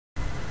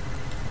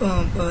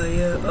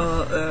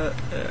Yeah,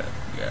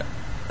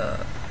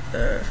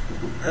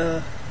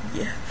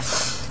 yeah.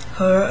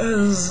 Her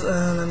is,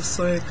 and I'm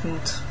sorry I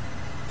couldn't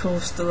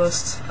post the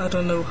last, I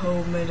don't know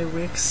how many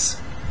weeks.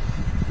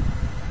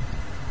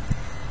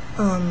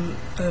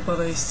 But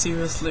I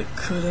seriously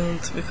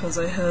couldn't because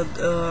I had,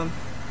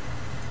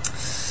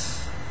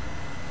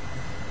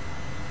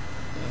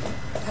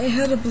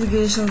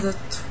 obligations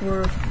that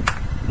were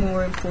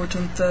more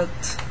important than,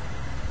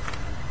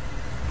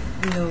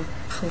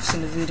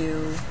 posting a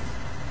video.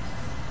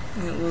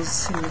 It was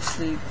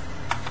seriously,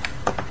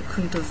 I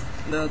couldn't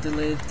have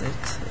delayed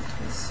it.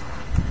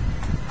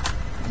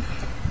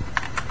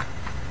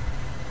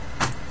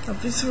 I've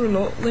been through a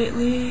lot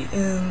lately,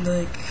 and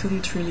I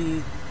couldn't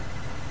really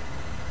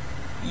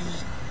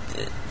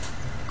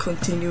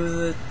continue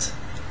with it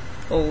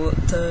all the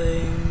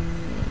time,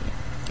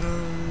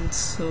 and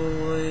so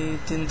I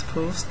didn't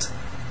post.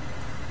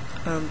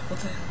 And what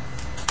the hell?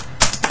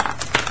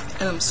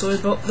 And I'm sorry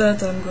about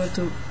that. I'm going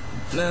to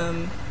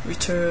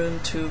return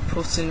to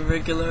posting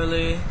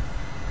regularly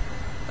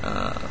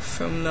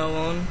from now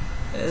on,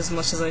 as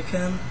much as I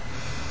can.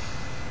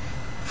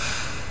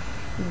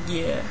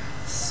 Yeah,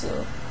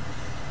 so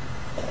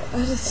I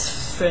had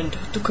this friend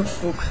who took a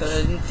book that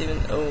I didn't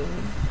even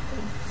own.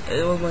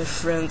 It was my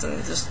friend, and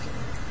he just,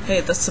 hey,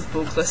 that's a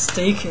book, let's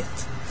take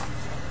it.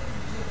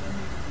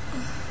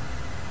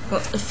 Well,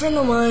 a friend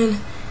of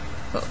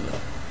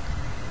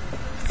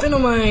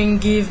mine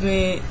gave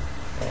me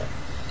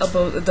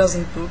about a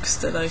dozen books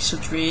that I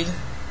should read,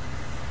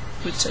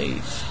 which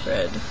I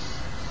read.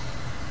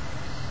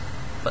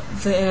 But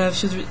then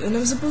and I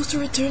was supposed to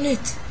return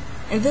it.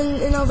 And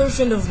then another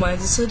friend of mine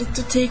decided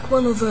to take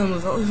one of them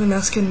without even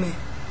asking me.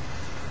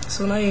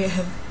 So now I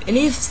have, and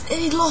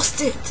he lost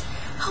it.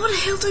 How the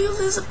hell do you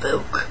lose a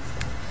book?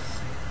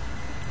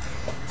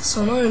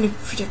 So now I'm in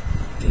pretty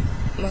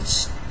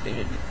much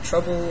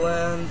trouble,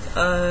 and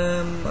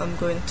I'm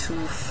going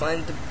to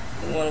find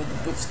one of the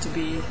books to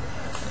be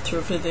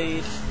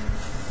torpedoed.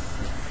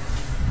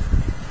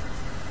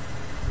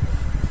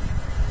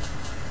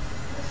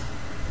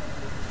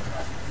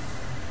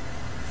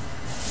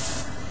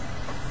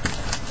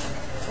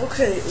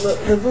 Okay, look,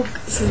 the book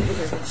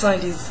I can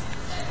find is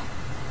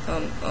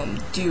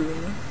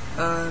Dune,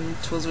 and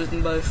it was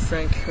written by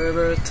Frank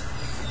Herbert.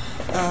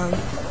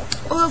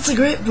 Oh, that's a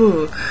great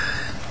book.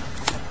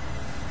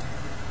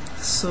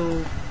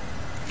 So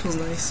it was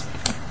nice.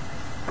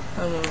 I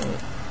don't know.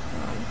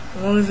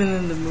 I'm not even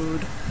in the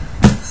mood.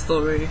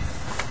 Story.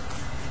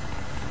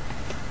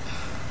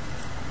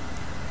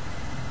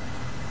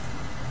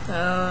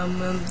 I'm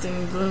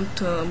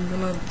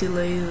gonna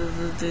delay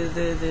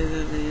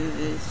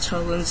the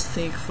challenge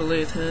thing for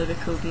later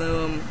because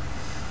now I'm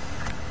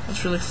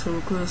not really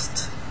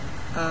focused.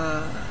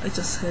 I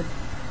just had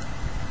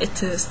a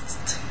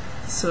test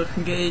so I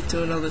can get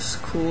into another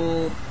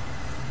school,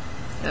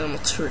 and I'm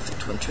not sure if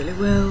it went really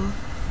well.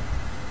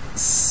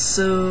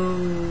 So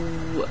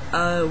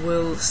I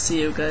will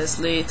see you guys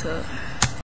later.